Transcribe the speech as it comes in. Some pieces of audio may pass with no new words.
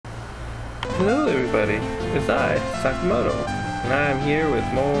Hello everybody, it's I, Sakamoto, and I'm here with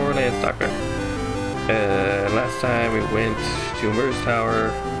more LANDSTALKER. Last time we went to Mirror's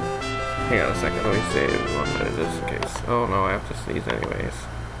Tower. Hang on a second, let me save 1 minute just in case. Oh no, I have to sneeze anyways.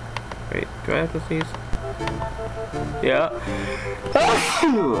 Wait, do I have to sneeze? Yeah.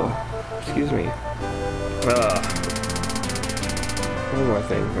 Excuse me. One more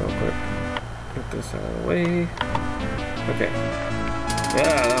thing real quick. Get this out of the way. Okay.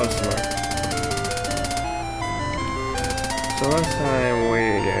 Yeah, that was smart. So last time we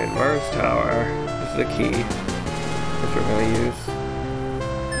did Mirror's Tower. This is the key, which we're gonna use,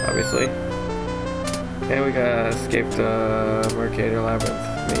 obviously. And we gotta escape the Mercator Labyrinth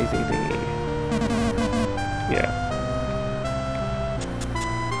mazy thingy. Yeah.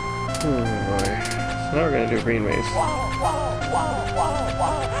 Oh boy. So now we're gonna do Greenmaze.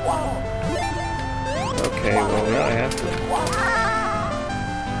 Okay, well now I have to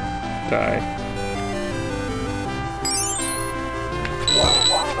die. Okay.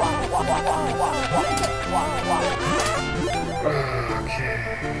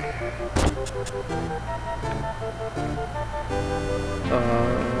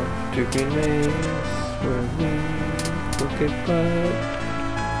 Do Greenmaze where we look at butt.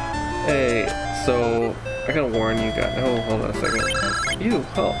 Hey, so I gotta warn you guys. Oh, hold on a second. You,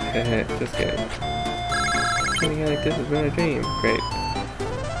 oh, just kidding. Anything like this has been a dream. Great.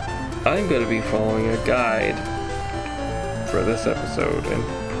 I'm gonna be following a guide for this episode and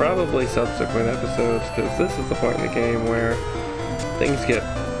probably subsequent episodes, because this is the point in the game where things get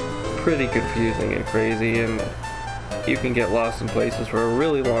pretty confusing and crazy, and you can get lost in places for a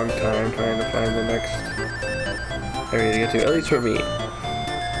really long time trying to find the next area to get to. At least for me.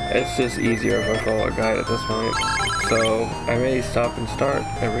 It's just easier if I follow a guide at this point. So I may stop and start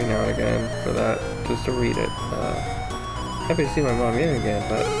every now and again for that, just to read it. Happy to see my mom yet again,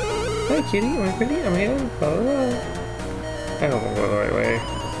 but hi kitty, am I pretty? I'm here. Blah, blah, blah. I hope I'm going the right way.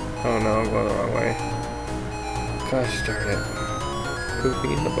 Oh no, I'm going the wrong way. Gosh darn it.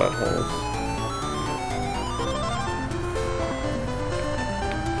 Pooping in the buttholes.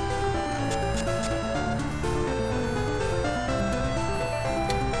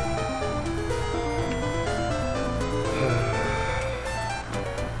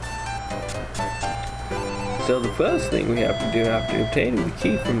 So the first thing we have to do after obtaining the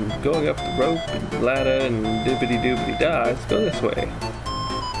key from going up the rope and ladder and doobity doobity da is go this way.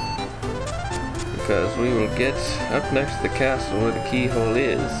 Because we will get up next to the castle where the keyhole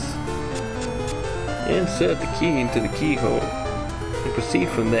is. Insert the key into the keyhole and proceed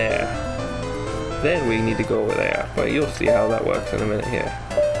from there. Then we need to go over there, but you'll see how that works in a minute here.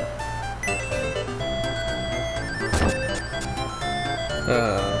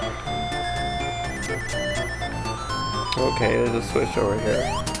 Okay, there's a switch over here.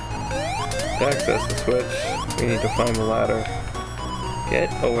 To access the switch, we need to find the ladder.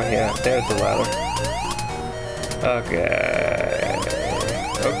 Get over here. There's the ladder. Okay.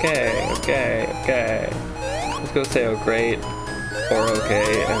 Let's go say oh great or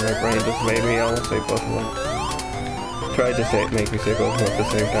okay, and my brain just made me almost say both of them. Tried to make me say both of them at the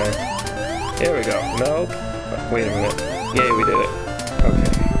same time. Here we go. Nope. Wait a minute. Yay, we did it. Okay.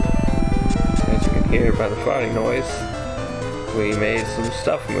 As you can hear by the farting noise, we made some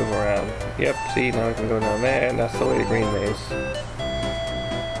stuff move around. Yep, see, now I can go down there, and that's the way to Greenmaze.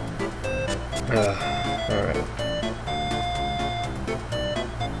 Alright.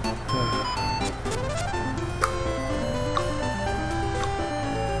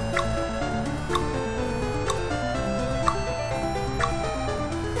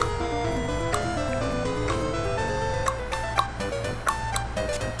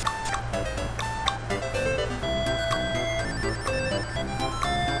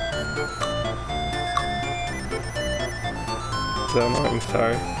 So I'm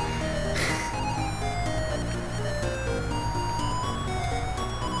sorry.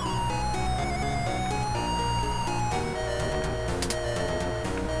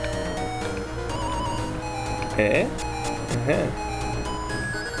 Eh?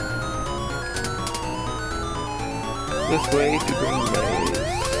 This way to Greenmaze.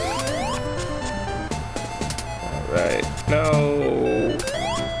 Alright. No!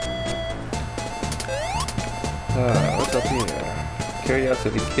 What's up here?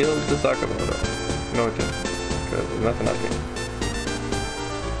 Curiosity killed the Sakamoto. No it didn't, because there's nothing up here.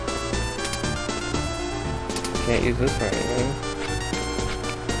 Can't use this for anything.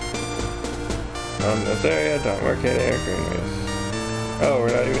 Not in this area, don't work at air Greenmaze. Oh,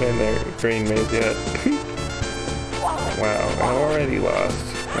 we're not even in there Greenmaze yet. Wow, I'm already lost.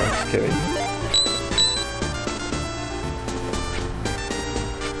 I'm just kidding.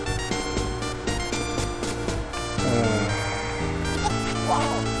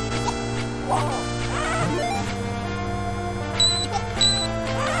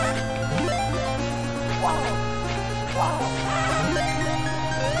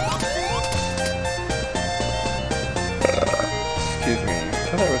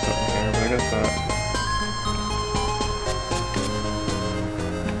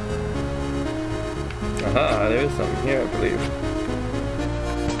 there's something here, I believe.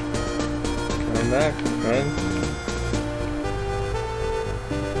 Coming back, friend.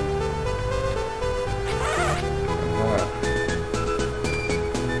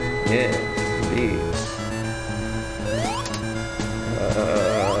 Yes, indeed.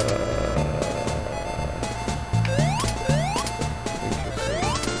 Interesting.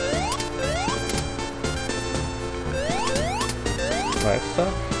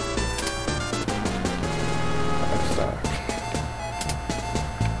 Livestock? Livestock.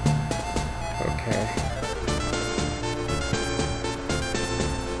 Okay.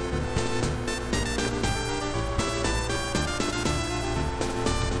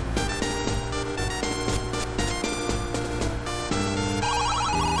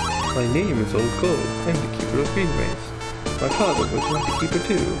 My name is Old Gold. I'm the keeper of Greenmaze. My father was once a keeper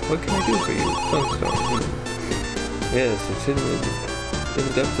too. What can I do for you? Sunstone. Yes, it's hidden in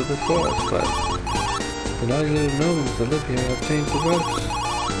the depths of this forest, but the naughty little gnomes that live here have changed the ropes.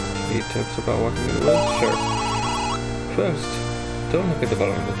 Need tips about walking in the woods? Sure. First, don't look at the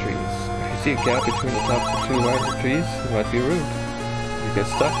bottom of the trees. If you see a gap between the tops of two larger trees, it might be a root. If you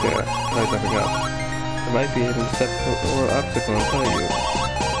get stuck there, try jumping up. It might be able to step over an obstacle and tell you.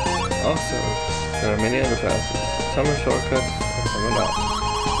 Also, there are many underpasses. Some are shortcuts, and some are not.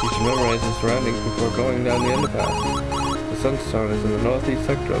 You should memorize the surroundings before going down the underpass. The Sunstone is in the northeast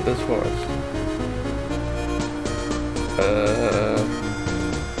sector of this forest.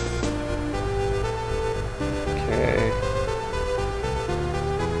 Okay.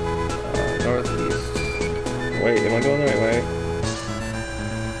 Northeast. Wait, am I going the right way?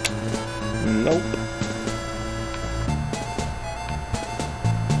 Nope.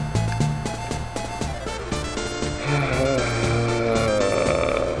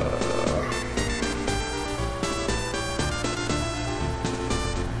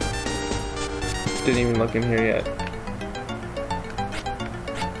 Didn't even look in here yet.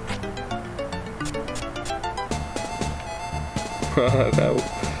 That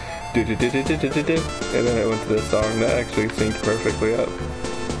and then I went to this song that actually synced perfectly up.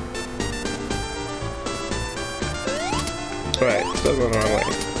 Alright, still going the wrong way.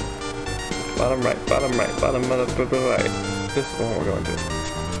 Bottom right, bottom right, bottom right. This is the one we're going to.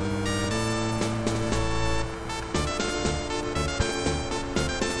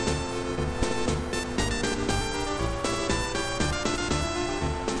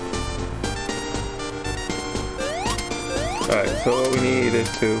 Alright, so what we need is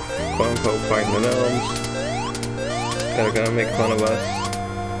to quote-unquote find the gnomes that are gonna make fun of us.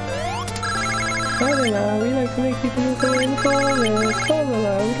 La la la, we like to make people move around in the forest. La la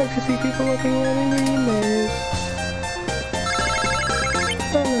la, we like to see people walking around in Greenmaze.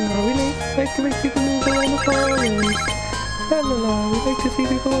 La la la, we like to make people move around the forest. La la la, we like to see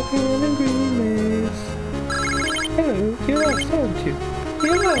people walking around in Greenmaze. Hello, you're lost, aren't you?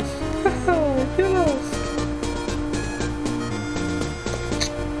 You're lost! Haha, you're lost!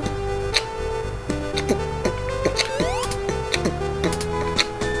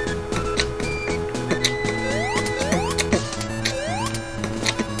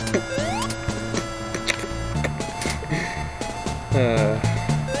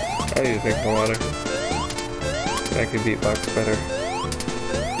 I need to drink more water. I can beatbox better.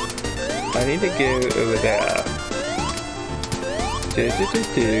 I need to go over there.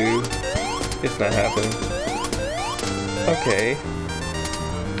 It's not happening. Okay.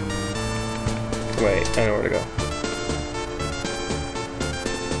 Wait, I know where to go.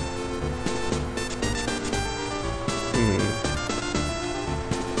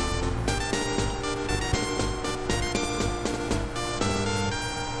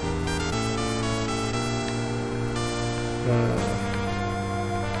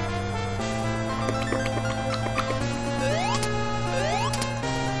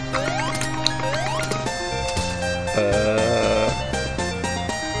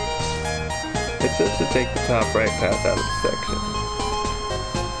 It says to take the top right path out of the section.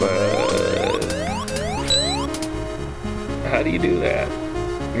 But how do you do that?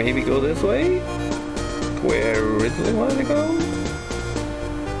 Maybe go this way? Where I originally wanted to go?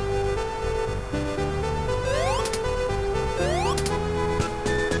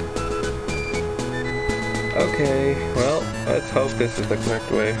 Okay, well, let's hope this is the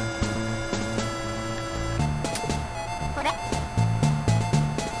correct way.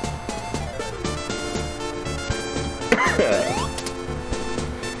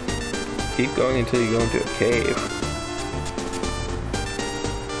 Keep going until you go into a cave.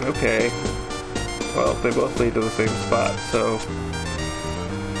 Okay. Well, they both lead to the same spot, so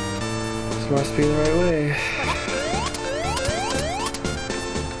this must be the right way.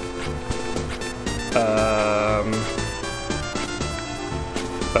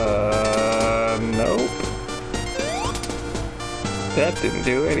 Nope. That didn't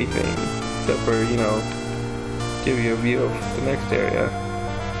do anything, except for, you know, give you a view of the next area.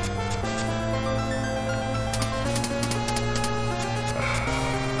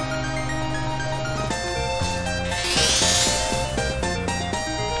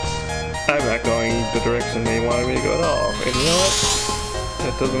 I'm not going the direction they wanted me to go at all, and you know what?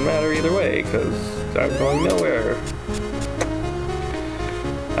 That doesn't matter either way, because I'm going nowhere.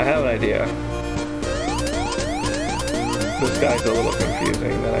 I have an idea. This guy's a little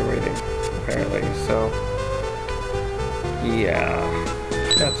confusing that I'm reading, apparently, so... yeah,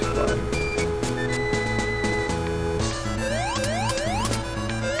 that's fun.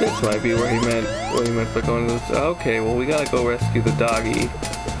 This might be where he meant, what he meant by going to this... okay, well we gotta go rescue the doggy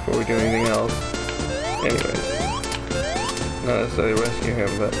before we do anything else. Anyways. Not necessarily rescue him,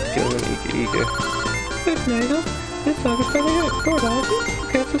 but give him an Ika. Thanks, Nigel. This dog is trying to hurt. Poor dog.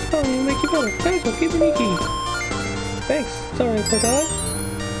 Catch the spell and make you better. Thanks, we'll keep an Iki. Thanks. Sorry, poor dog.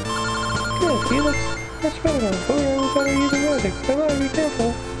 Good, he looks much better now. Oh yeah, we better use a magic. I better be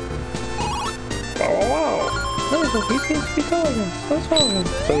careful. Wow, wow, wow. Nigel, he seems to be following us. Let's follow him.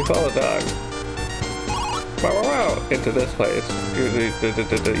 So we follow the dog. Wow, wow, wow. Into this place.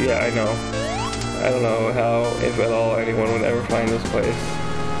 Yeah, I know. I don't know how, if at all, anyone would ever find this place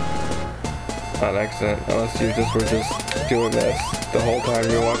on accident, unless you just were just doing this the whole time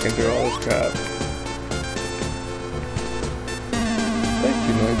you're walking through all this crap. Thank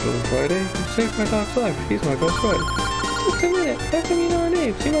you, Nigel Friday. You saved my dog's life. He's my best friend. Just a minute. How come you know our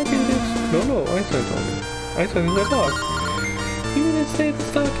names? You might be the dude. No, Einstein told me. Einstein is my dog. You didn't say the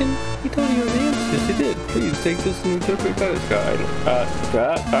stock and he told you your names? Yes, he did. Please take this and interpret by this guide.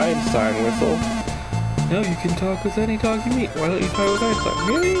 That Einstein whistle. No, you can talk with any dog you meet. Why don't you try with Einstein?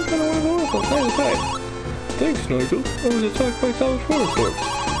 Really? I don't want to go whistle. Time. Thanks, Nigel. I was attacked by Salvage Forest Force.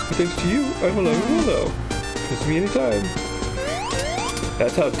 But thanks to you, I'm alive and well now. Visit me anytime.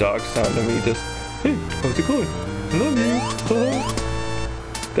 That's how dogs sound to me. Just, hey, how's it going? I love you. Oh.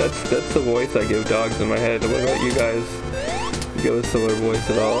 That's the voice I give dogs in my head. What about you guys? You give a similar voice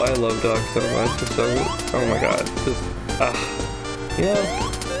at all? I love dogs so much. They're so, oh my god. Just, you know,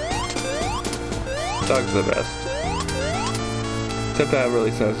 dogs are the best. Except I have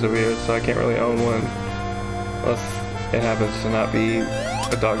really sensitive ears, so I can't really own one. Unless it happens to not be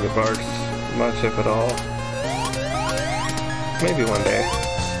a dog that barks much, if at all. Maybe one day.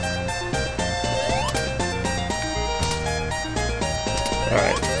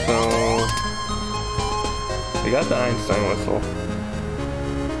 Alright, so... we got the Einstein whistle.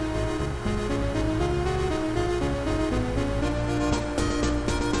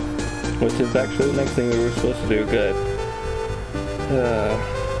 Which is actually the next thing we were supposed to do. Good.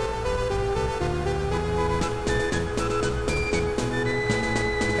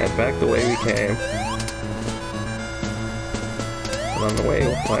 And back the way we came. And on the way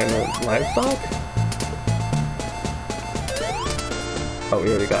we'll find the livestock? Oh, we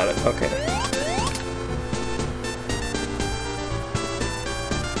already got it. Okay.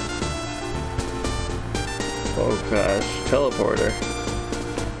 Oh gosh. Teleporter.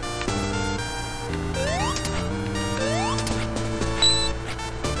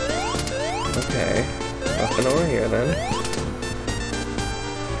 Okay, nothing over here then.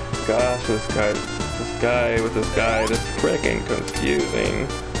 Gosh, this guy with this guide is freaking confusing.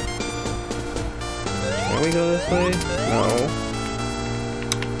 Can we go this way? No.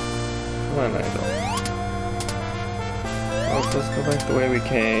 Come on, Nigel. Let's just go back the way we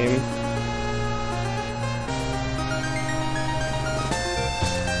came.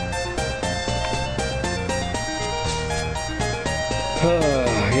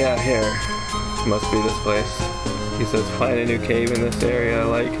 Yeah, here. Must be this place. He says find a new cave in this area,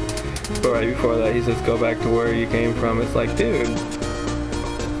 like, but right before that he says go back to where you came from. It's like, dude,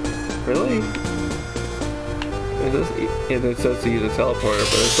 really? It says to use a teleporter,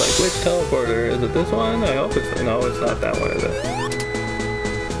 but it's like, which teleporter? Is it this one? I hope it's, no, it's not that one, is it?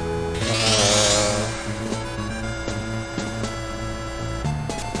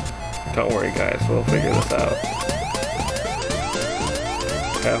 Don't worry guys, we'll figure this out.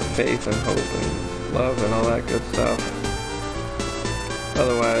 Have faith and hope and love and all that good stuff.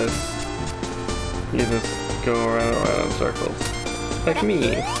 Otherwise, you just go around and around in circles. Like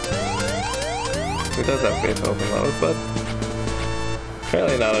me. Who does have faith, hope, and love, but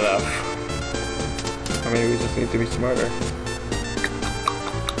apparently not enough. Or maybe we just need to be smarter.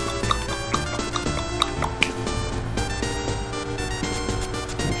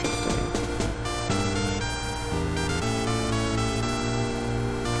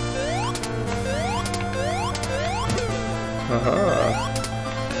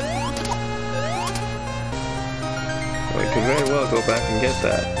 go back and get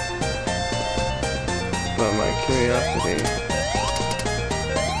that. But my curiosity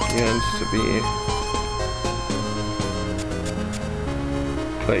begins to be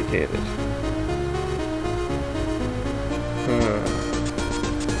placated.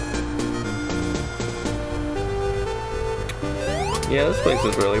 Yeah, this place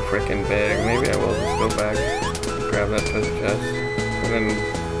is really freaking big. Maybe I will just go back and grab that treasure chest. And then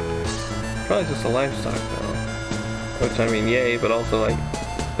probably just a livestock though. Which I mean, yay, but also like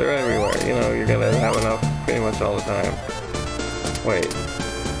they're everywhere. You know, you're gonna have enough pretty much all the time. Wait,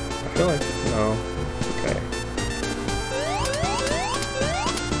 I feel like no. Okay,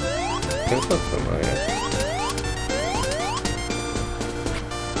 this looks familiar.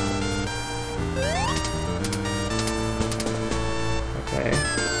 Okay.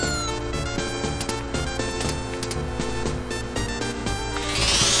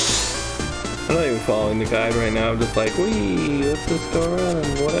 I'm not even following the guide right now. I'm just like, wee, let's just go around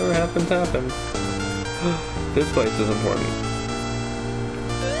and whatever happens, happens. This place is important.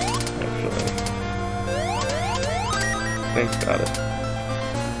 Actually. Thanks, got it.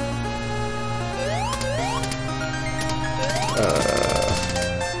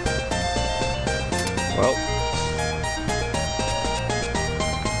 Well.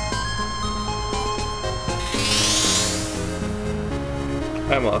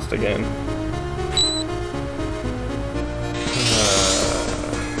 I'm lost again.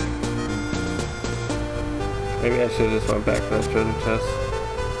 Maybe I should have just went back to that treasure chest.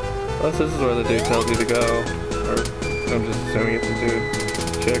 Unless this is where the dude tells you to go. Or I'm just assuming it's a dude,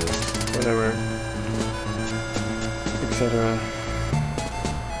 chick, whatever, etc.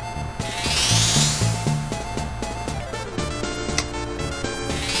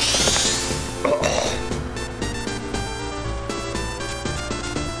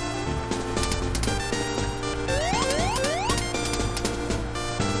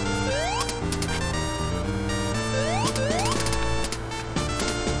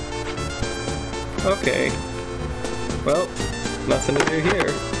 Okay. Well, nothing to do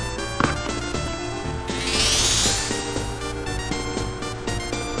here.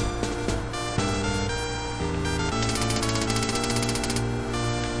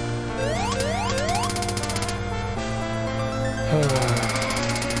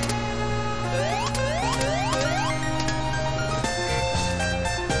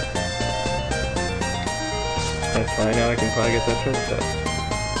 That's fine, now I can probably get that treasure chest.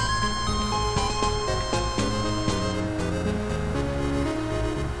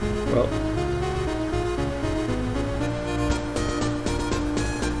 Well,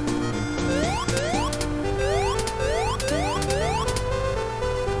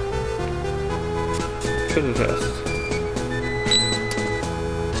 treasure chest.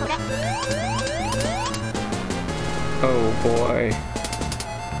 Oh boy.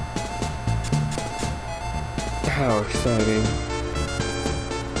 How exciting.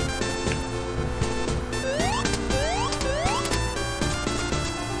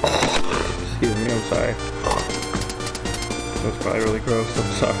 Excuse me, I'm sorry. That's probably really gross,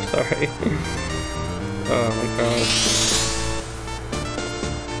 I'm sorry. Oh my gosh.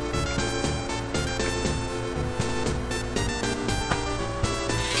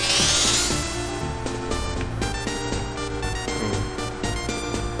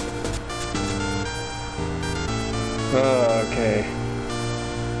 Okay.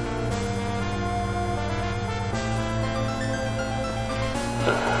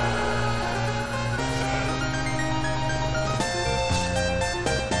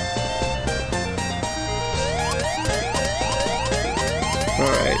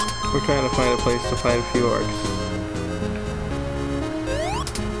 Alright, we're trying to find a place to fight a few orcs.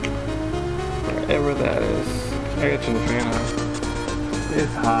 Wherever that is. I got you in the fan on.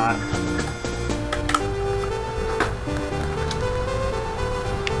 It's hot.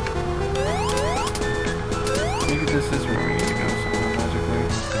 Maybe this is where we need to go somewhere magically.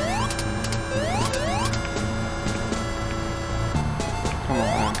 Come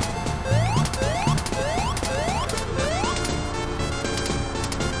on.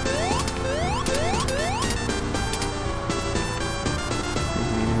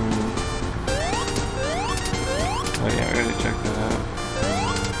 Oh yeah, I already checked that out.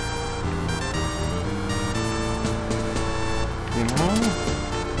 You know?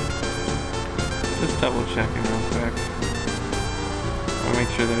 Just double checking real quick. I'll make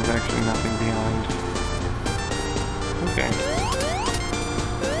sure there's actually nothing beyond. Okay.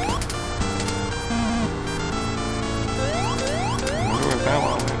 I wonder where Bow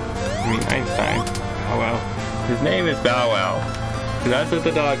Wow went. I mean Einstein. Bow Wow. His name is Bow Wow. That's what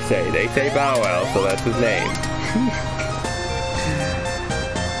the dogs say. They say Bow Wow, so that's his name.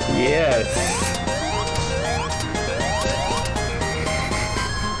 Yes!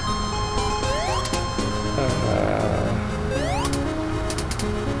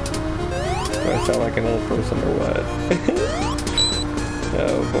 Do I sound like an old person or what?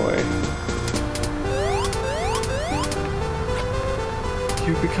 Oh boy.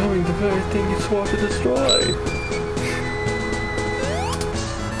 You're becoming the very thing you swore to destroy!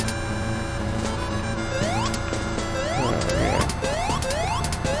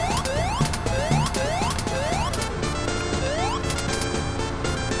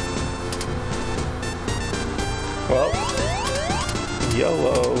 Well,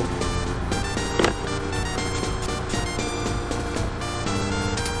 YOLO.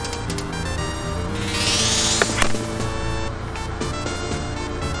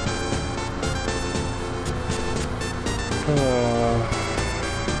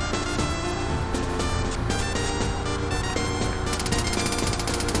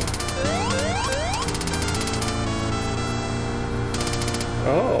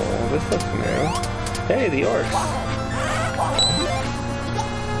 Oh, this looks new. Hey, the orcs.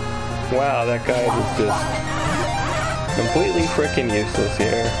 Wow, that guy is just completely freaking useless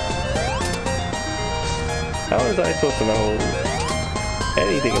here. How was I supposed to know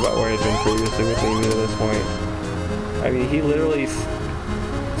anything about where he'd been previously with me to this point? I mean, he literally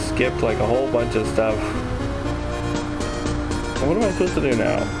skipped like a whole bunch of stuff. What am I supposed to do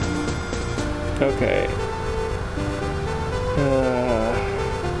now? Okay.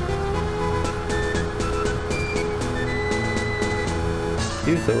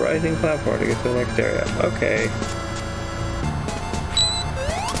 Use the rising platform to get to the next area. Okay.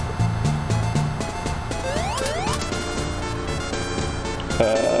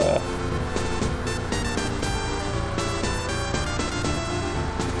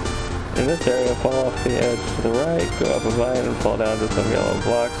 In this area, fall off the edge to the right, go up a vine and fall down to some yellow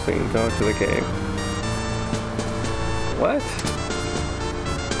blocks so you can go into the cave. What?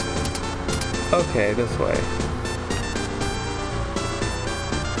 Okay, this way.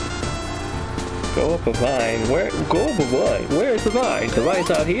 Go up a vine. Where? Go up a vine. Where's the vine? The vine's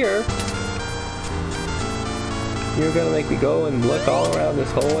not here. You're gonna make me go and look all around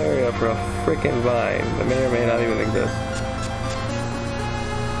this whole area for a freaking vine that may or may not even exist.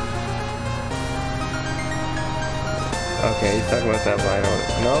 Okay, he's talking about that vine.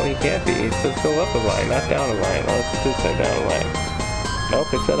 No, he can't be. He says go up a vine, not down a vine. Oh, it did say down a vine.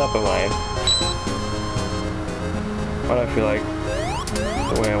 Nope, it said up a vine. But I feel like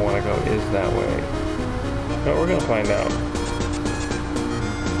the way I want to go is that way. No, we're gonna find out.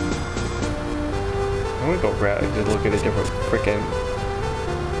 I'm gonna go grab, just look at a different freaking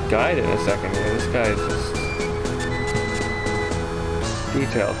guide in a second here. This guy is just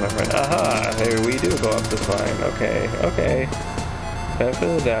details, my friend. Aha! There we do go up this line. Okay, okay. Benefit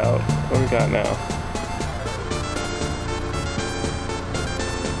of the doubt. What do we got now?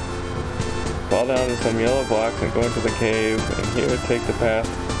 Fall down to some yellow blocks and go into the cave. And here, take the path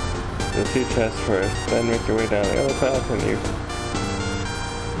to the two chests first. Then make your way down the other path and you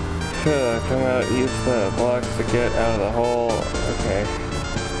come out, use the blocks to get out of the hole. Okay.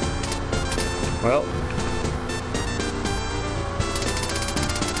 Well.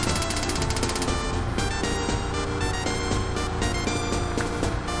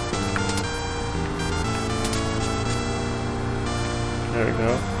 There we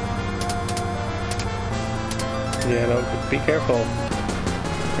go. Yeah, no, be careful.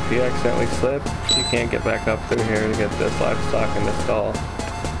 If you accidentally slip, you can't get back up through here to get this livestock in the stall.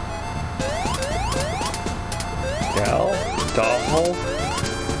 Doll? Doll?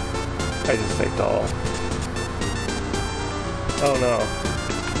 I just say doll. Oh no.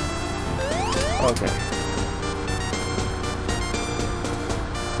 Okay.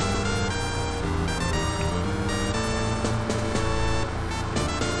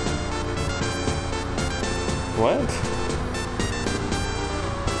 What?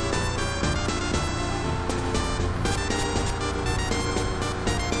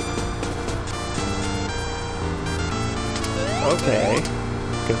 Okay.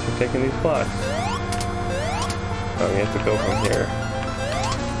 Guess we're taking these blocks. Oh, we have to go from here.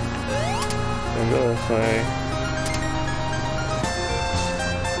 And go this way.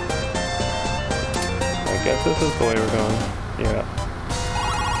 I guess this is the way we're going. Yeah.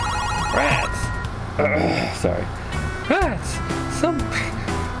 Rats! Sorry. Rats!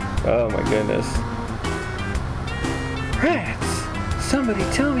 Oh my goodness. Rats! Somebody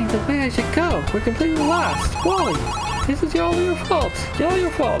tell me the way I should go. We're completely lost. Wally! This is all your fault. All your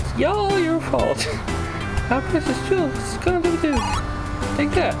fault. All your fault. Our precious jewels is gone to the dude.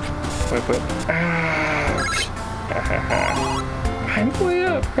 Take that. Whip whip. Ouch. I'm way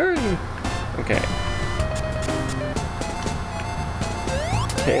up, hurry! Okay.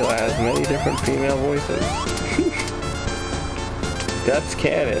 Kayla has many different female voices. That's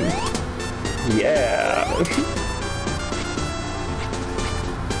canon. Yeah!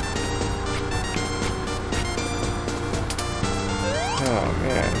 Oh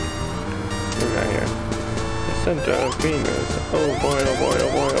man. We're right here. The center of Venus. Oh boy, oh boy,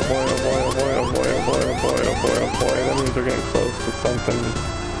 oh boy, oh boy, oh boy, oh boy, oh boy, oh boy, oh boy, oh boy, oh boy. That means we're getting close to something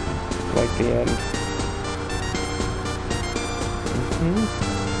like the end.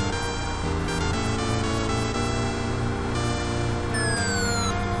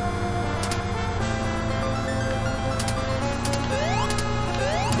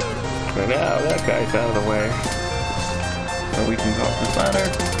 But now that guy's out of the way. So we can go up this ladder.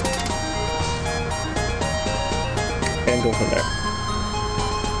 And go from there.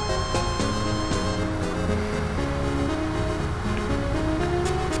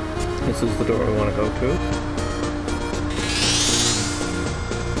 This is the door we want to go to.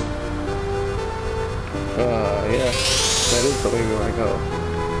 Yeah, that is the way we want to go.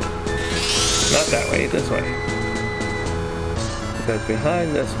 Not that way, this way. Because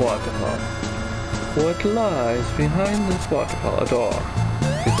behind this waterfall, what lies behind this waterfall? A door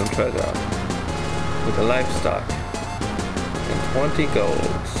to some treasure with a livestock and 20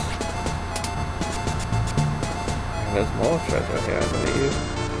 golds. And there's more treasure here, I believe.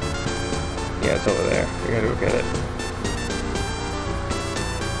 Yeah, it's over there. We gotta go get it.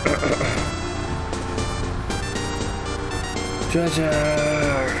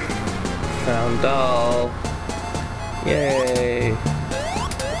 Treasure! Found doll! Yay!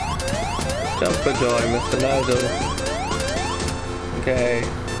 Jump for joy, Mr. Nigel. Okay.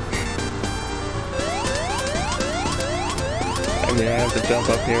 I mean, I have to jump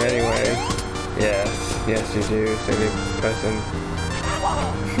up here anyway. Yes, yes you do. So you're pressing.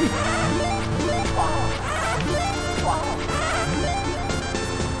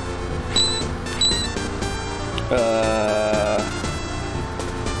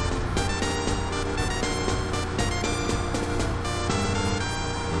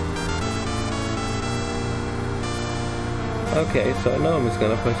 Okay, so Gnome is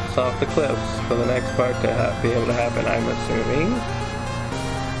going to push us off the cliffs for the next part to be able to happen, I'm assuming.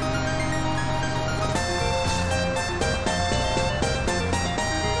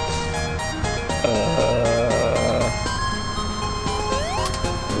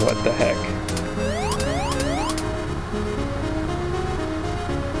 What the heck?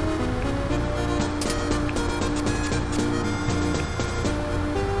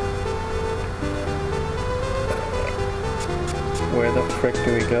 Where the frick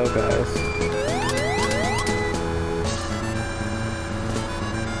do we go, guys?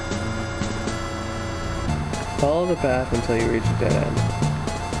 Follow the path until you reach a dead end.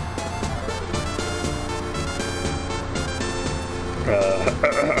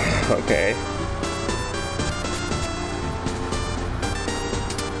 Okay.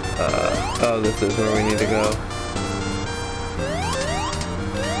 Oh, this is where we need to go.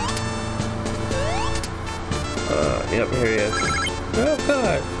 Yep, here he is. Oh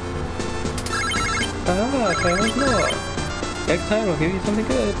god! Ah, Tyler's more! Next time I'll give you something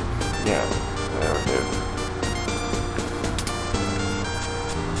good. Yeah, whatever, dude.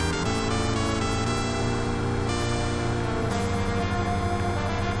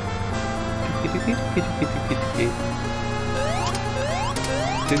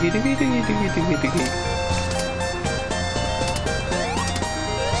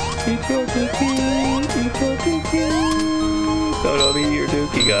 Eat your dookie! Eat your dookie! Don't eat your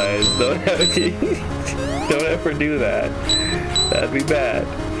dookie, guys. Don't ever do that. That'd be bad.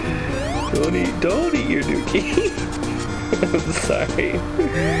 Don't eat your dookie. I'm sorry.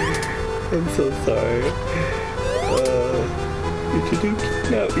 I'm so sorry. Eat your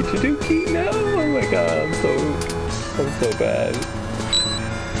dookie. No, eat your dookie. No. Oh my god, I'm so bad.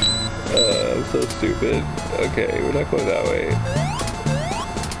 I'm so stupid. Okay, we're not going that way.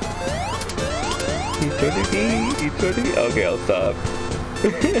 Eat your dookie. Okay, I'll stop.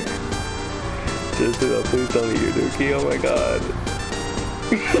 Just please don't eat your dookie. Oh my god.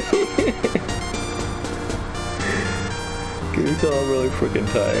 Can you tell I'm really freaking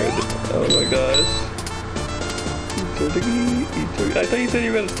tired? Oh my gosh. Eat your dookie. I thought you said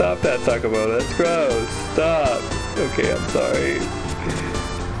you were gonna stop that, Sakamoto. That's gross. Stop. Okay, I'm sorry.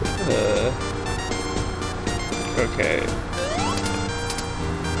 Okay.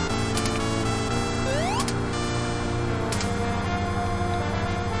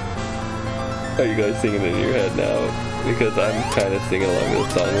 Are you guys singing in your head now? Because I'm kind of singing along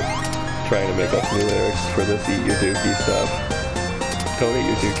this song, trying to make up new lyrics for this Eat Your Dookie stuff. Don't eat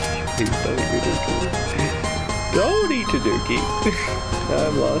your dookie. Please don't eat your dookie. Don't eat your dookie.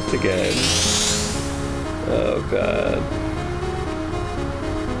 I'm lost again. Oh god.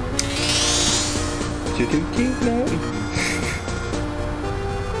 Is your dookie? No.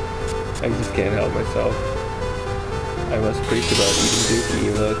 I just can't help myself. I must preach about eating dookie,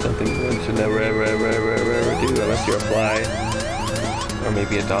 even though it's something one should never ever do unless you're a fly. Or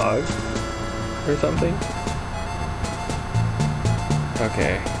maybe a dog. Or something.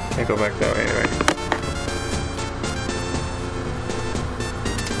 Okay, can't go back that way anyway.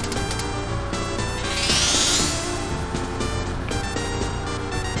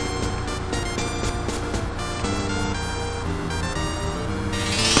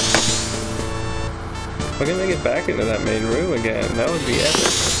 If I can make it back into that main room again, that would be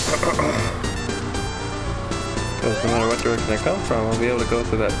epic. Because no matter what direction I come from, I'll be able to go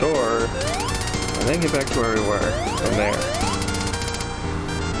through that door and then get back to where we were from there.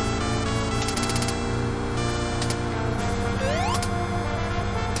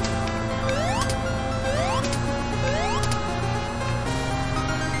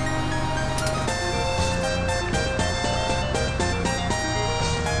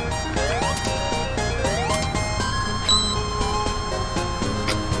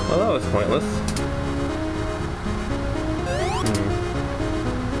 Well, that was pointless.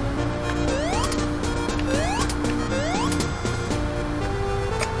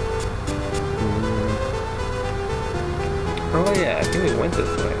 Oh yeah, I think we went this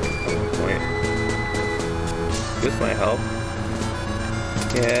way at one point. This might help.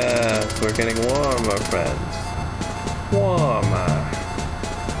 Yeah, we're getting warmer, friends. Warmer.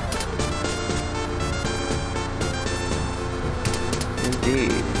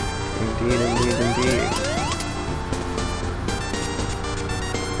 Indeed. Indeed, indeed, indeed.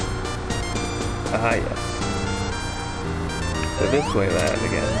 Ah, yes. So this way, lad,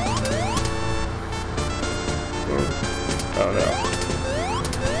 again. Oh, no.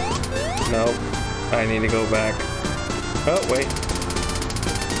 Nope. I need to go back. Oh, wait.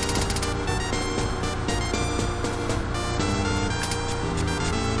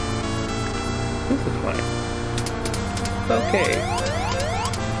 This is fine. Okay.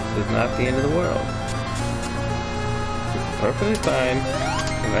 This is not the end of the world. This is perfectly fine,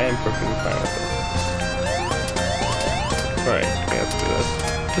 and I am perfectly fine with it. Alright, let's do this.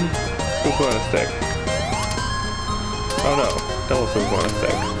 Poop on a stick. Oh no, double poop on a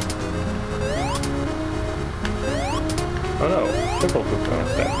stick. Oh no, triple poop on a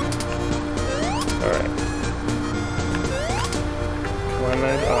stick. Alright. Come on,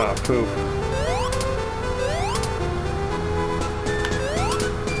 nice. Ah, poop.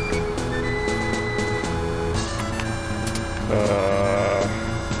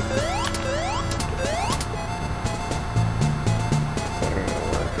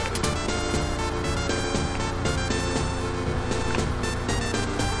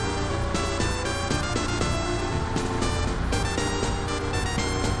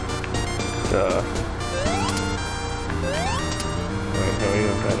 Wait, no,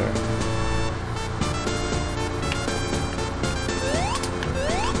 even better.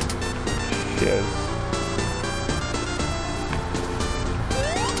 Shiz.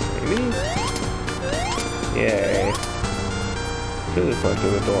 Maybe? Yay. Should've just went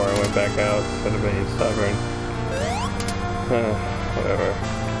through the door and went back out instead of being stubborn. Whatever.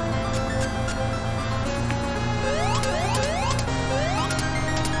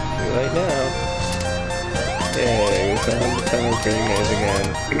 Too late now. Yay, we found the center of Greenmaze again.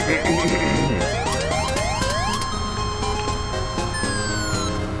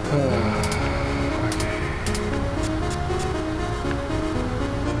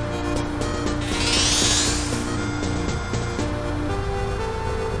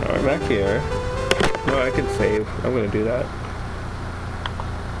 Now we're back here. No, I can save. I'm gonna do that.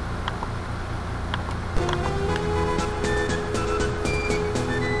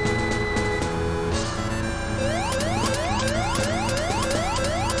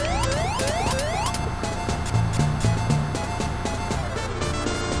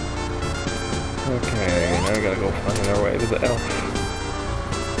 Okay, now we gotta go find our way to the elf.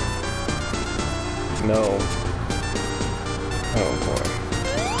 No. Oh boy.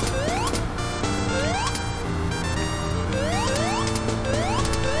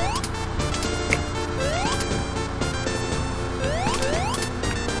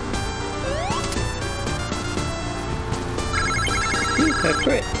 That's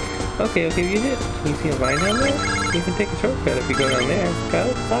great. Okay, I'll give you this. Can you see a vine down there? You can take a shortcut if you go down there. Got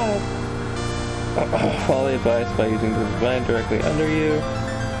it? Bye. Follow the advice by using the vine directly under you.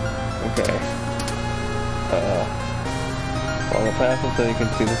 Okay. Follow the path until you can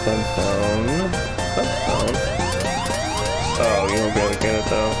see the sunstone. Sunstone? Oh, you won't be able to get it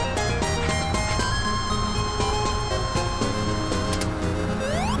though.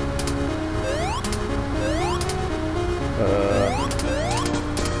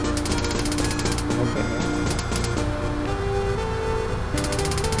 Okay.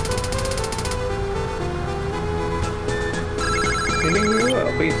 You're doing really well,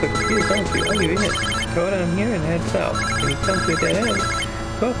 but you succeeded, don't you? I'll give you a hint. Go down here and head south. When you come to a dead end,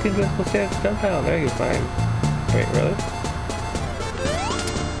 go up the invisible stairs, jump down, there you find. Wait, really?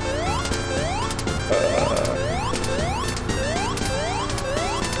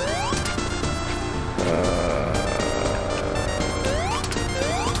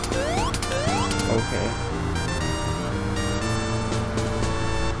 Okay.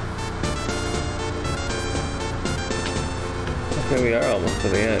 Okay, we are almost to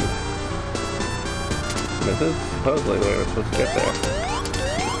the end. This is supposedly the way we're supposed to get there.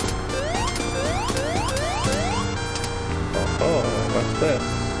 Oh, what's this?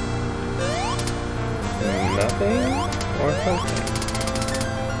 Nothing? Or something?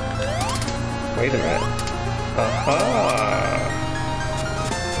 Wait a minute. Aha!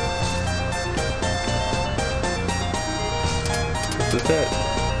 This is it.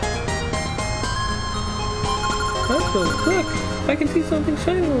 Oh, look! I can see something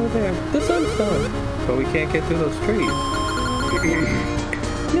shining over there. The sunstone. But we can't get through those trees.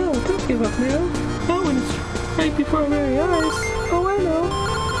 No, don't give up now. That one's right before our very eyes. Oh, I know.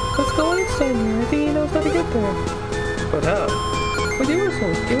 Let's go Einstein here. I think he knows how to get there. But how? With your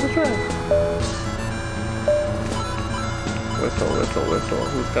whistle. Give it a try. Whistle, whistle, whistle.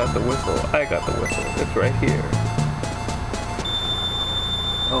 Who's got the whistle? I got the whistle. It's right here.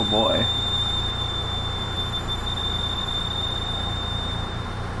 Oh boy.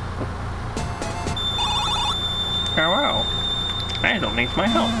 Hello. I don't need my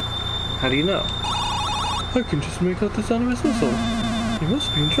help. How do you know? I can just make out the sound of his whistle. He must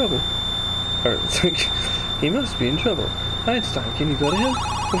be in trouble. He must be in trouble. Einstein, can you go to him?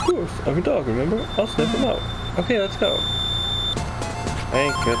 Of course. I'm your dog, remember? I'll sniff him out. Okay, let's go.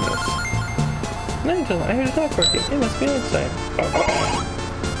 Thank goodness. Nigel, I heard a dog barking. It must be Einstein.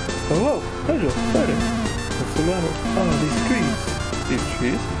 Oh, whoa. Nigel, Spider. What's the matter? Oh, these trees. These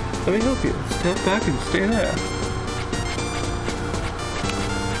trees? Let me help you. Step back and stay there.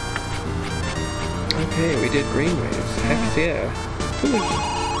 Okay, we did Greenmaze. Heck yeah.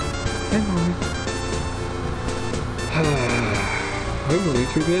 I'm really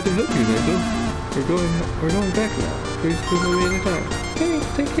too glad to help you, Nigel. We're going back now. Please visit me anytime. Hey,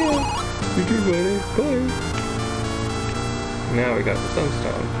 take care. You too, buddy. Bye. Now we got the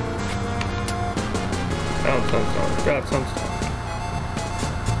sunstone. Found sunstone. Got sunstone.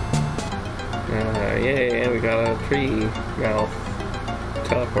 Yay, and we got a tree mouth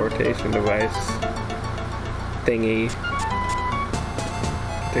teleportation device thingy.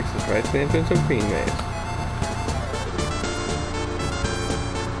 Takes us right to the entrance of Greenmaze.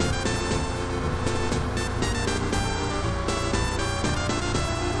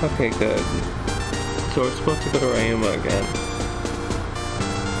 Okay, good. So we're supposed to go to Ryuma again.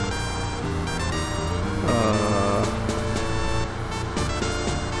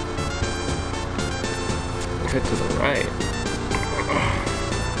 Head to the right.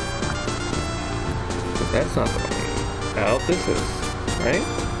 But that's not the way out. This is, right?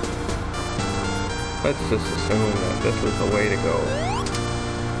 Let's just assume that this is the way to go.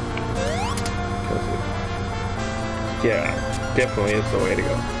 Yeah, definitely is the way to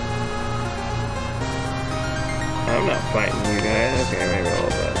go. I'm not fighting you guys. I think I maybe a little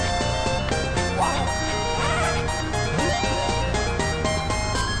bit.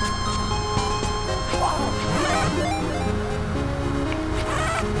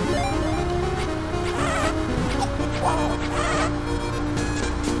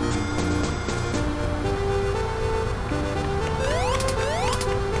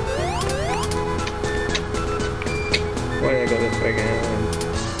 Why did I go this way again?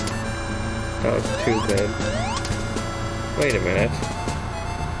 That was too good. Wait a minute.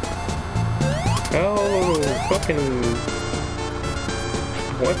 Oh, fucking...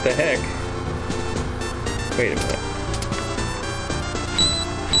 What the heck? Wait a minute.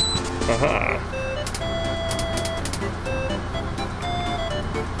 Aha!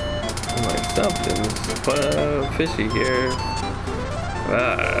 Like something's fishy here.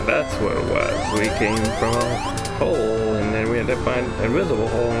 Ah, that's what it was. We came from a hole, and then we had to find an invisible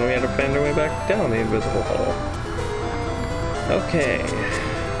hole, and we had to find our way back down the invisible hole. Okay.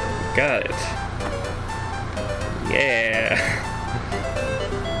 Got it. Yeah.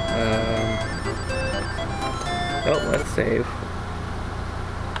 Oh, let's save.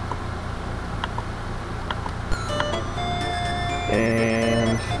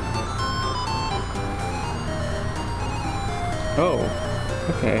 And oh,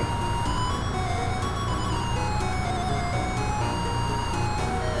 okay.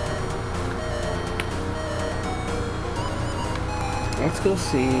 Let's go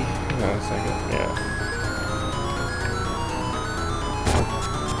see. Hang on a second. Yeah.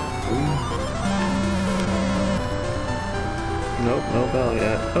 Ooh. Nope, no bell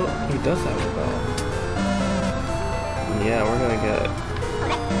yet. Oh, he does have a bell. Yeah, we're gonna get it.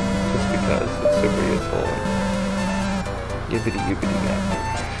 Just because it's super useful. Yippity yippity yap.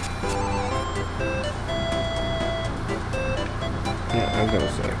 Yeah, I'm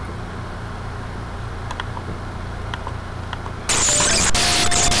gonna say.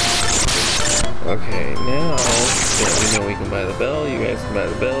 Okay, now that we know we can buy the bell, you guys can buy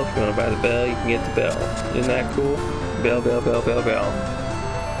the bell. If you want to buy the bell, you can get the bell. Isn't that cool? Bell, bell, bell, bell, bell.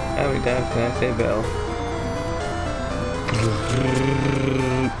 How many times can I say bell?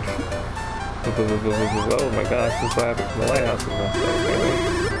 Oh my gosh, this is what happened to my lighthouse.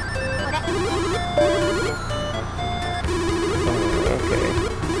 Oh, okay.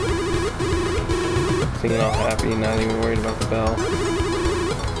 Singing all happy, not even worried about the bell.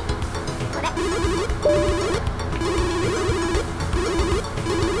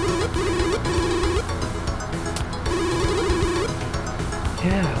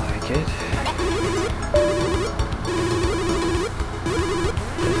 Yeah, I like it.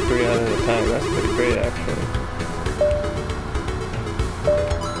 That's 3 out of the time. That's pretty great, actually.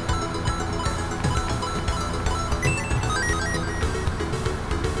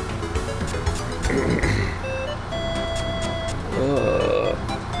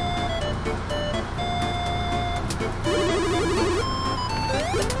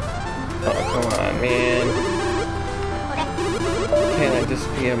 Oh, come on, man. Can't I just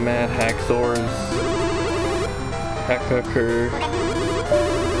be a Mad Hacksaur's Hacker?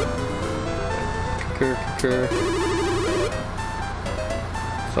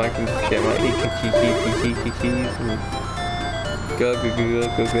 So I can just get my keys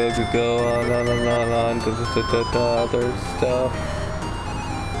and go on other stuff.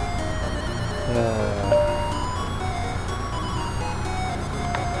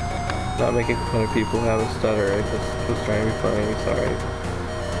 Not making fun of people who have a stutter, I just was trying to be funny, sorry.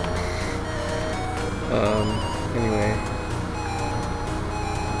 Anyway.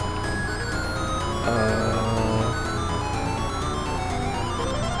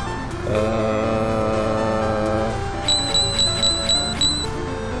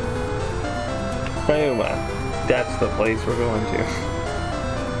 Ryoma. That's the place we're going to.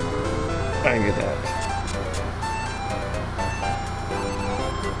 I get that.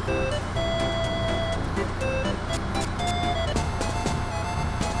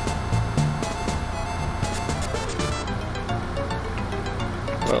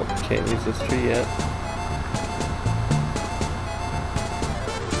 Well, can't use this tree yet.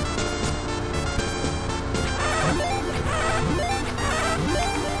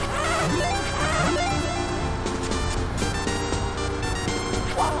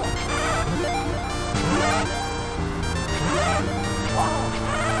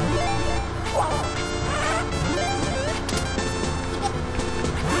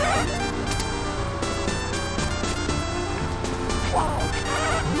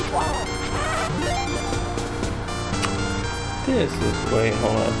 This is, wait,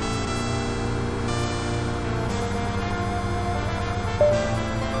 hold on.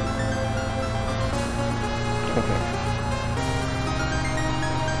 Okay.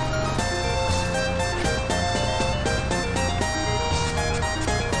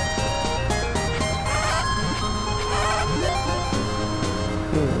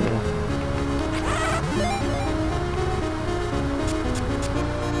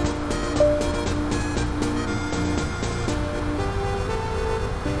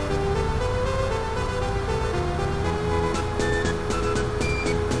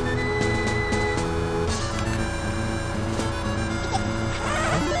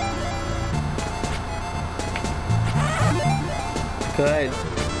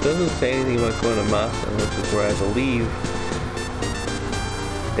 It doesn't say anything about going to Masa, which is where I believe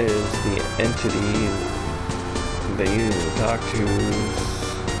is the entity that you need to talk to.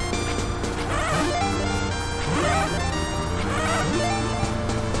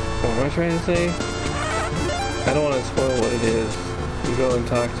 What am I trying to say? I don't want to spoil what it is. You go and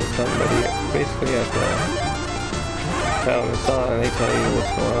talk to somebody basically at the town of Sun and they tell you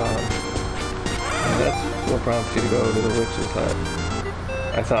what's going on. And that's what prompts you to go to the witch's hut.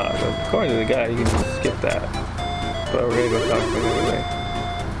 I thought, but according to the guy, you can just skip that. But we're gonna go talk to him anyway.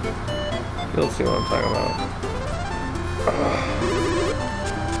 You'll see what I'm talking about.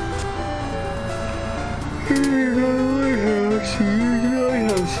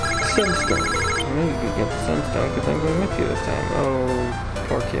 Sunstone. I know you could get the sunstone because I'm going with you this time. Oh,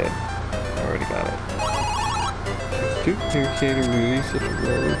 poor kid. I already got it. Stupid irritator really such a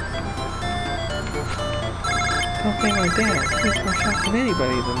rogue. Don't blame my dad. He's more shocked than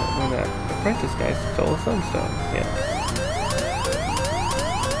anybody when that apprentice guy stole a sunstone. Yeah.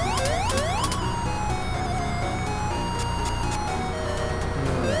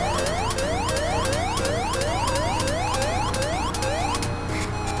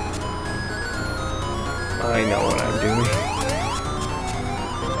 I know what I'm doing.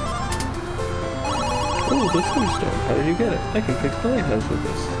 Oh, the sunstone. How did you get it? I can fix the lighthouse with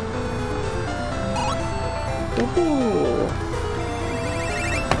this. Oh!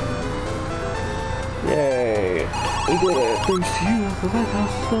 Yay! We did it! Thanks to you, the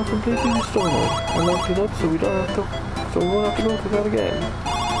lighthouse is now completely restored. I locked it up so we won't have to go through that again.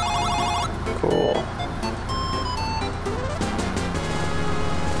 Cool.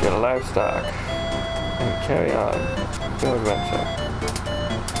 Get a livestock. And carry on your adventure.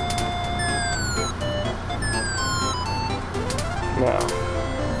 Now,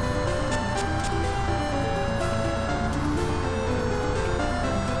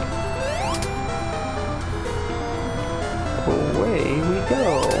 away we go.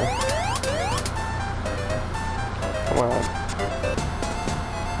 Come on.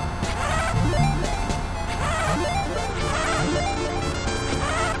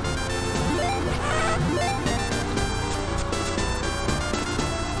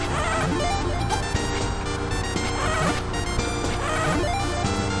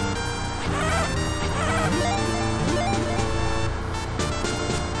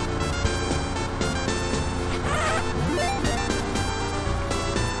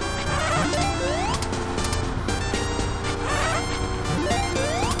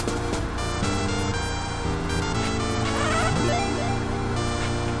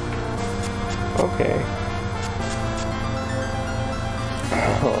 Okay.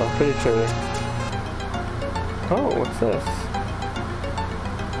 Oh, I'm pretty sure. Oh, what's this?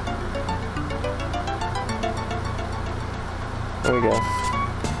 Let me guess.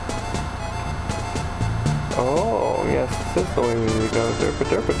 Oh, yes, this is the way we need to go. Derpa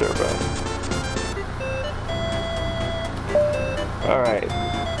derpa derpa. Alright.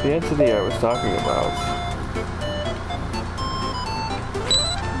 The entity I was talking about.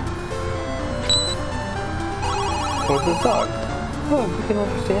 What's this dog? Oh, you can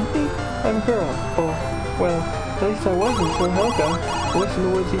understand me? I'm a girl. Oh, well, at least I was until Helga, who lives in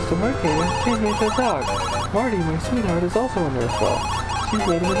the woods east of Mercator, changed me into a dog. Marty, my sweetheart, is also a nurse well. She's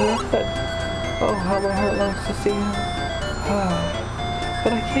made him into a pet. Oh, how my heart longs to see him.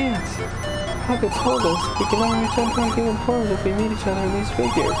 But I can't. Helga told us we can only return to our given forms if we meet each other in these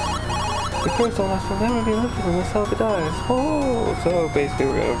figures. The curse on us will never be lifted unless Helga dies. Oh, so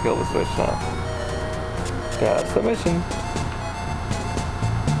basically we're gonna kill the switch now. That's the mission.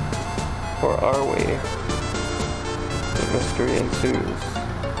 Or are we? The mystery ensues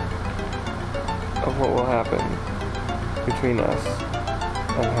of what will happen between us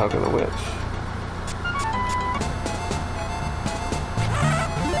and Helga the Witch.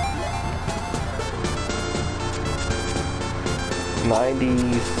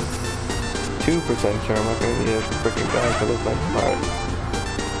 %2% sure I'm not going to need a freaking guy for this next part.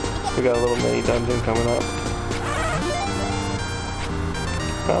 We got a little mini dungeon coming up.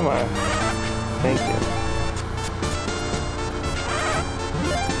 Come on. Thank you.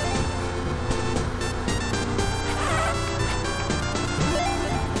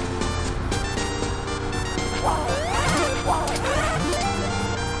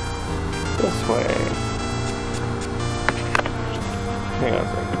 This way. Hang on a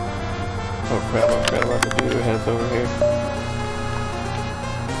second. Oh crap, I forgot about the doo-doo heads over here.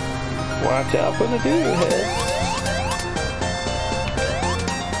 Watch out for the doo-doo heads.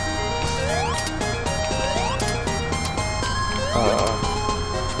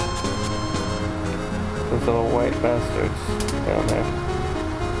 Those little white bastards down there.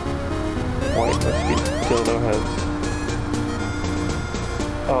 White must be dildo heads.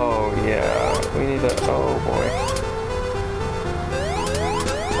 Oh yeah, we need to, oh boy.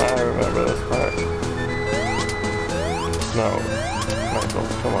 I remember this part. No, Michael,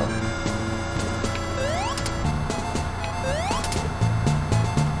 come on.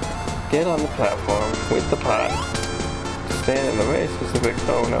 Get on the platform with the pot. Stand in the very specific,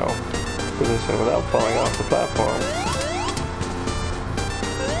 oh no, position without falling off the platform.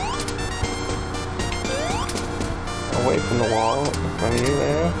 in the wall in front of you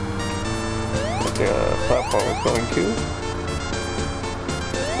there. That the platform is going to.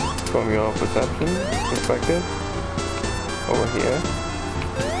 From your perspective. Over here.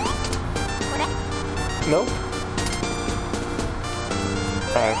 Nope.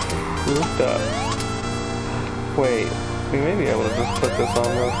 I screwed up. Wait, we may be able to just put this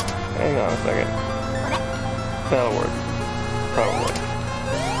on the... Hang on a second. That'll work. Probably.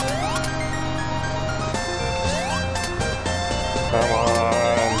 Come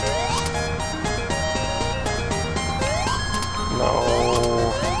on. No.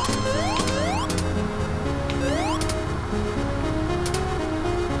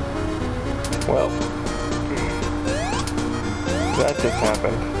 Well, that just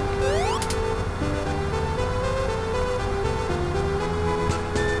happened.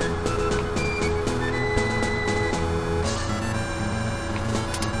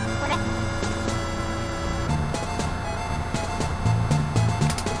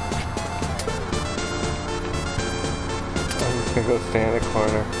 I'm just gonna go stand in the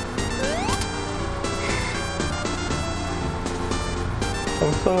corner.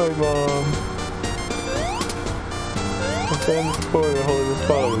 I'm sorry, Mom. I'm standing in the corner holding this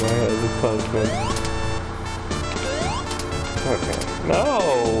bottle in my head as punishment. Okay. No!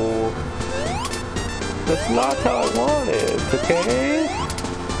 That's not how I want it, okay?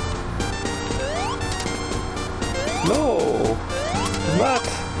 No! It's not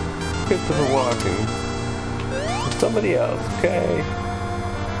Christopher Walken. It's somebody else, okay?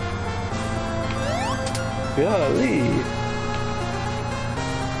 Golly!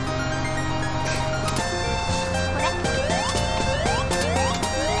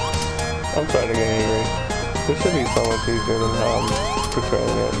 I'm starting to get angry. This should be so much easier than how I'm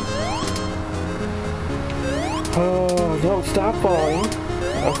portraying it. Oh, don't stop falling.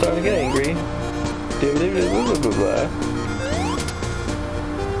 I'm starting to get angry.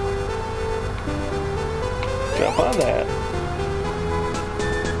 Jump on that.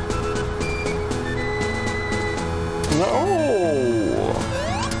 No!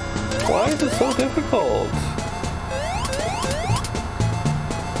 Why is it so difficult?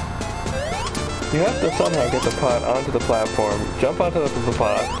 You have to somehow get the pot onto the platform, jump onto the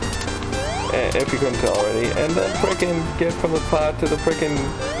pot, if you couldn't tell already, and then frickin' get from the pot to the frickin'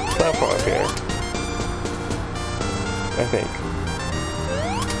 platform up here. I think.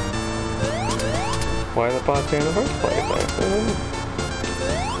 Why are the pots here in the first place?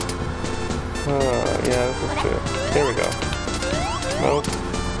 Yeah, this is true. Here we go. Nope.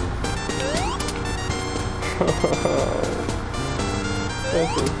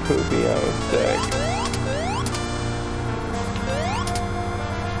 This is poopy on a stick.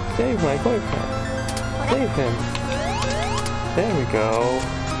 Save my boyfriend. Save him. There we go.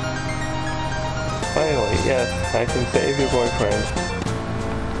 Finally, yes, I can save your boyfriend.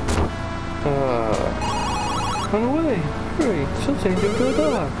 Run away. Hurry, she'll change you into a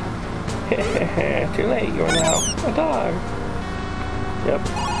dog. Too late, you're now a dog. Yep,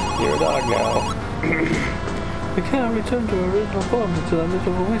 you're a dog now. We can't return to our original form until our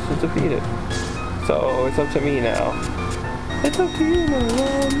miserable wish is defeated. So, it's up to me now. It's up to you, my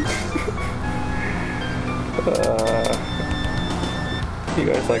Mom. You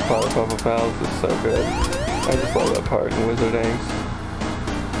guys like Powerpuff Pals? It's so good. I just love that part in Wizard Angst.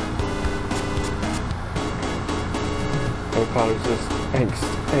 Where Potter's just angst.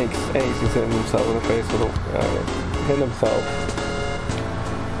 He's hitting himself in the face with a, hitting himself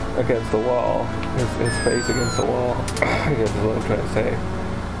against the wall. His face against the wall. I guess is what I'm trying to say.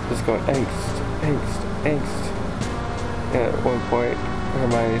 Just going angst. And at one point,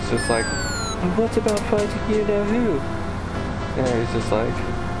 Hermione's just like, what's about fighting you now who? And he's just like,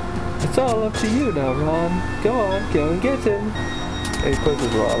 it's all up to you now, Ron. Go on, go and get him. And he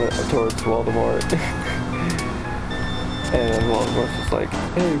pushes Ron towards Voldemort. And then Voldemort's just like,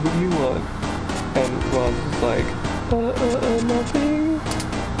 hey, what do you want? And Ron's just like, nothing.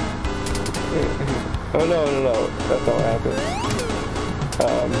 Oh no, that's not what happens.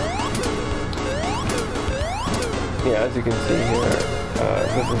 Yeah, as you can see here,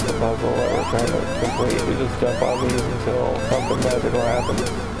 this is the puzzle that we're trying to complete. You just jump on these until something magical happens.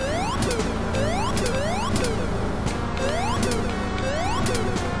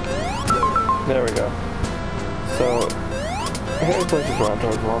 There we go. So, here he pushes Ron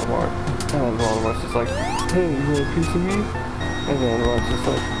towards Voldemort. And then Voldemort's just like, hey, you want a piece of me? And then Ron's just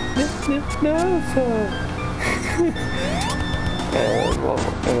like, no, son.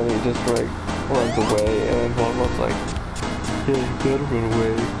 And then he just like runs away, and then Voldemort's like, yeah, you better run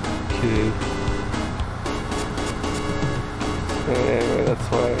away, kid. And anyway, that's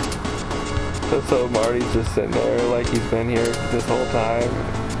why So Marty's just sitting there like he's been here this whole time.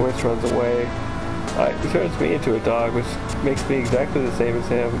 Which runs away. He turns me into a dog, which makes me exactly the same as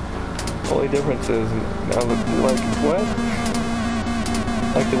him. Only difference is, now like, what?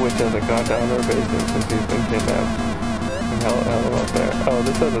 Like the witch hasn't gone down to her basement since he's been kidnapped. And hell up there. Oh,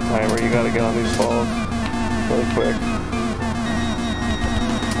 this has a timer. You gotta get on these balls really quick.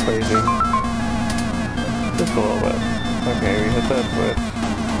 Crazy. Just a little bit. Okay, we hit that switch.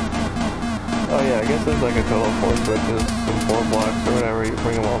 Oh yeah, I guess there's like a total of 4 switches and 4 blocks or whatever. You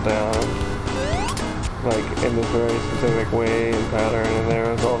bring them all down, like in this very specific way and pattern, and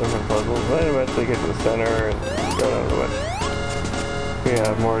there's all different puzzles. Then eventually get to the center and go down the way. We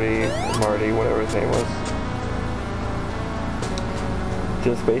have Marty, whatever his name was.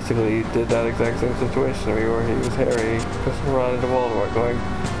 Just basically did that exact same situation where he was Harry pushing around into Voldemort going,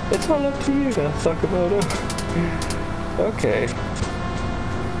 "It's all up to you now, Sakamoto." Okay.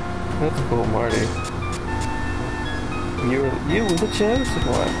 That's cool, Marty. You were the chosen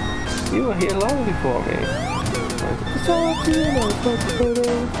one. You were here long before me. It's all up to you now,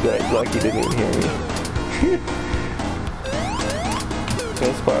 Sakamoto. Like he didn't even hear me.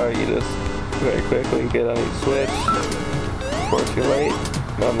 This part, you just very quickly get on each switch before it's too late.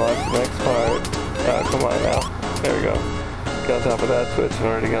 Unlock the next part. Come on now. There we go. Get on top of that switch in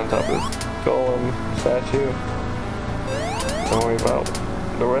order to get on top of this golem statue. Don't worry about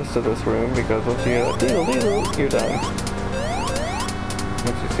the rest of this room, because once you get a deedle, you're done.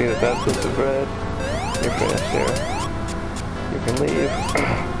 Once you see that switch is red, you're finished here. You can leave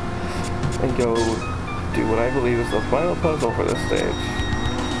and go do what I believe is the final puzzle for this stage.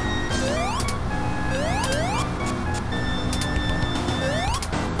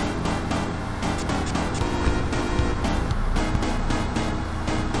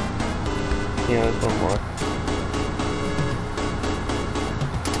 Yeah, there's one more.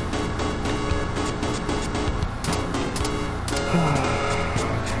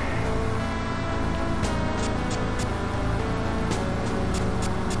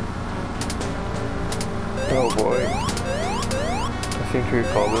 Oh boy. I seem to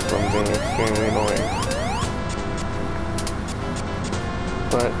recall this one being extremely annoying.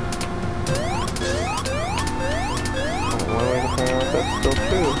 But one way to find out if that's still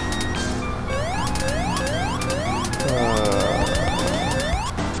true.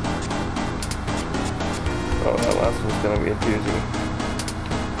 Oh, that last one's gonna be a doozy.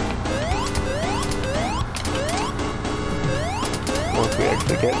 Once we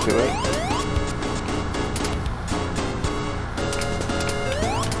actually get to it.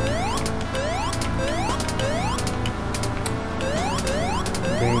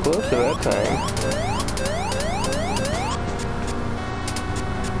 Getting close to that time.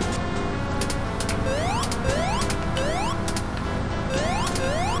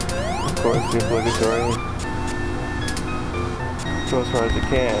 Of course, the obligatory. Go as far as you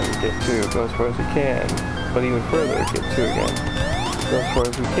can, get 2. Go as far as you can, but even further, get 2 again. Go as far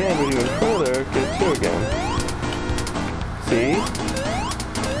as you can, but even further, get 2 again. See?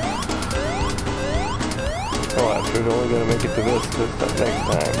 Oh, actually, we're only going to make it to this next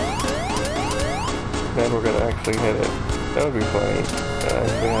time. Then we're going to actually hit it. That would be funny. That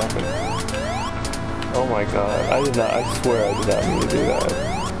actually happened. Oh my god. I swear I did not mean to do that.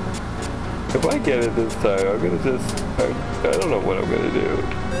 If I get it this time, I'm going to just... I don't know what I'm going to do.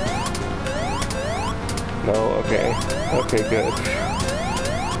 No? Okay. Okay, good.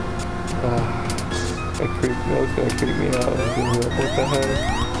 That was going to creep me out. What the hell?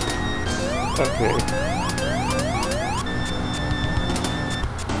 Okay.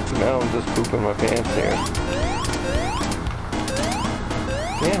 Now I'm just pooping my pants here.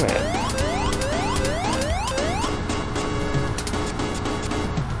 Damn it.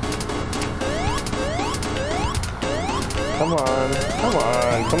 Come on, come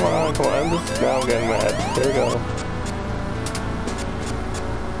on, come on, come on. Now I'm getting mad. There we go.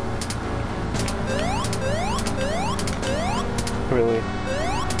 Really?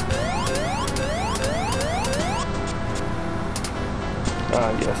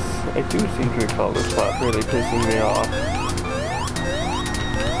 Ah, yes. I do seem to recall this plot really pissing me off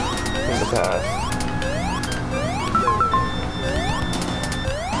in the past.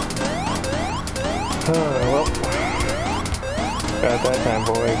 Well, at that time,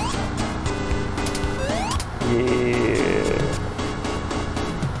 boys. Yeah.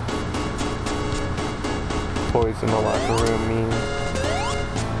 Boys in the locker room mean.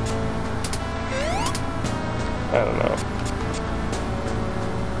 I don't know.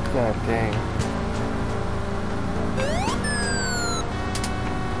 God dang.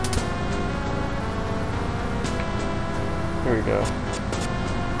 Here we go.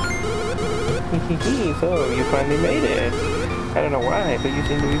 So, you finally made it. I don't know why, but you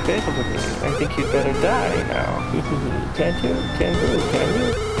seem to be faithful to me. I think you'd better die now. Can't you? Can't you? Can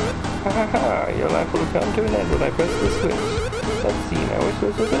you? Ha ha ha, your life will come to an end when I press the switch. Let's see, now which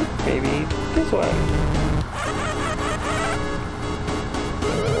switch is it? Maybe this one.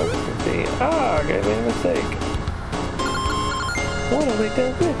 Let's see. Ah, I made a mistake. What a big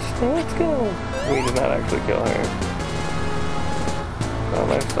dead bitch. Now let's go. We did not actually kill her.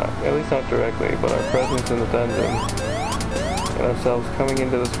 Not, at least not directly, but our presence in the dungeon and ourselves coming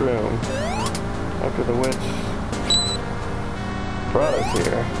into this room after the witch brought us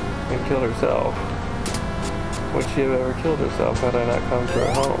here and killed herself. Would she have ever killed herself had I not come to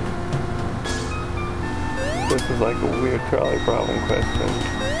her home? This is like a weird trolley problem question.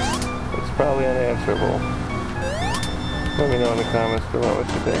 It's probably unanswerable. Let me know in the comments below what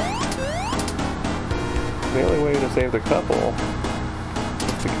you think. The only way to save the couple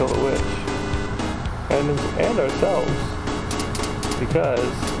to kill the witch and ourselves, because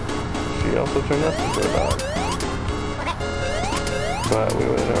she also turned us into a dog. But we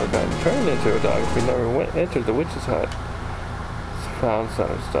would have never gotten turned into a dog if we never entered the witch's hut. Found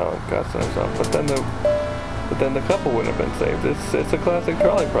Sunstone, got Sunstone, but then the couple wouldn't have been saved. It's a classic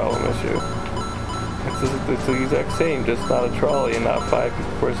trolley problem issue. It's the exact same, just not a trolley and not 5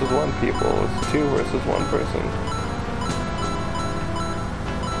 versus 1 people. It's 2 versus 1 person.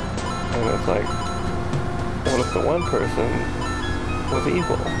 And it's like, what if the one person was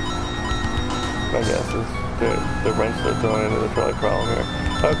evil? I guess is the wrench they're throwing into the trolley problem here.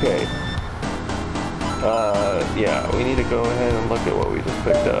 Okay. Yeah, we need to go ahead and look at what we just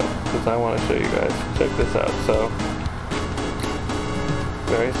picked up, because I want to show you guys. Check this out. So,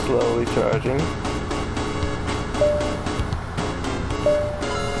 very slowly charging.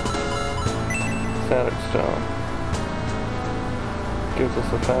 Static stone. Gives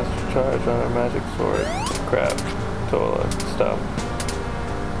us a faster charge on our magic sword, crap, tola, stuff,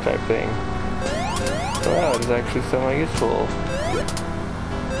 type thing. So now it is actually semi-useful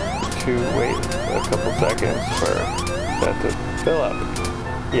to wait a couple seconds for that to fill up.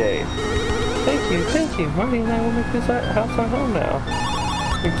 Yay. Thank you. Marty and I will make this house our home now.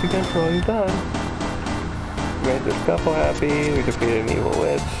 Thanks again for all you've done. We made this couple happy, we defeated an evil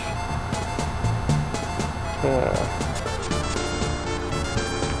witch.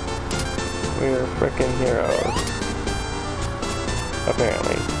 We're frickin' heroes.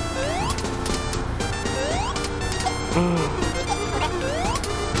 Apparently.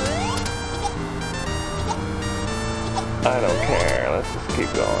 I don't care. Let's just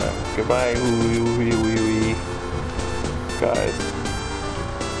keep going. Goodbye, wee. Guys.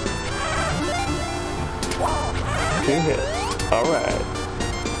 2 hits. Alright.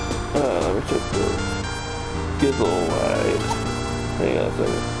 Let me check the Gizzle wide. Hang on a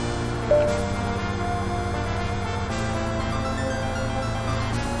second.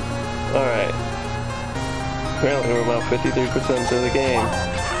 Alright. Apparently we're about 53% through the game.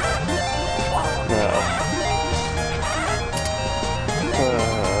 Now.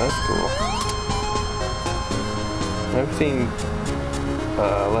 That's cool. I've seen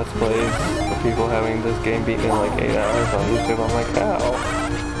Let's Plays of people having this game beaten in like 8 hours on YouTube. I'm like, how?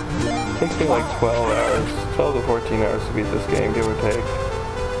 It takes me like 12 hours, 12 to 14 hours to beat this game, give or take.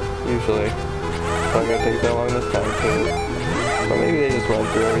 Usually. It's not gonna take that long this time too. But maybe they just run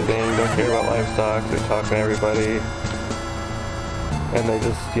through everything, don't care about livestock, they're talking to everybody. And they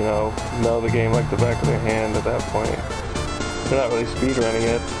just, you know the game like the back of their hand at that point. They're not really speedrunning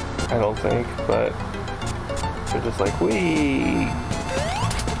it, I don't think, but they're just like, wee!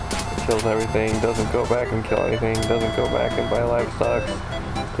 Kills everything, doesn't go back and kill anything, doesn't go back and buy livestock,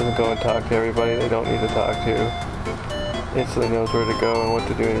 doesn't go and talk to everybody they don't need to talk to. Instantly knows where to go and what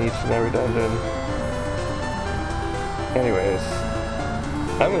to do in each and every dungeon. Anyways,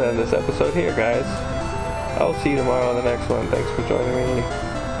 I'm gonna end this episode here, guys. I'll see you tomorrow on the next one. Thanks for joining me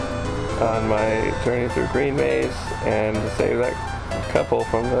on my journey through Greenmaze and to save that couple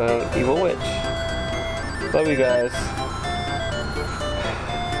from the evil witch. Love you guys.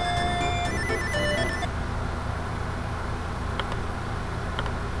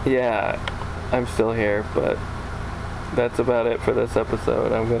 Yeah, I'm still here, but that's about it for this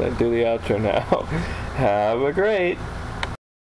episode. I'm gonna do the outro now. Have a great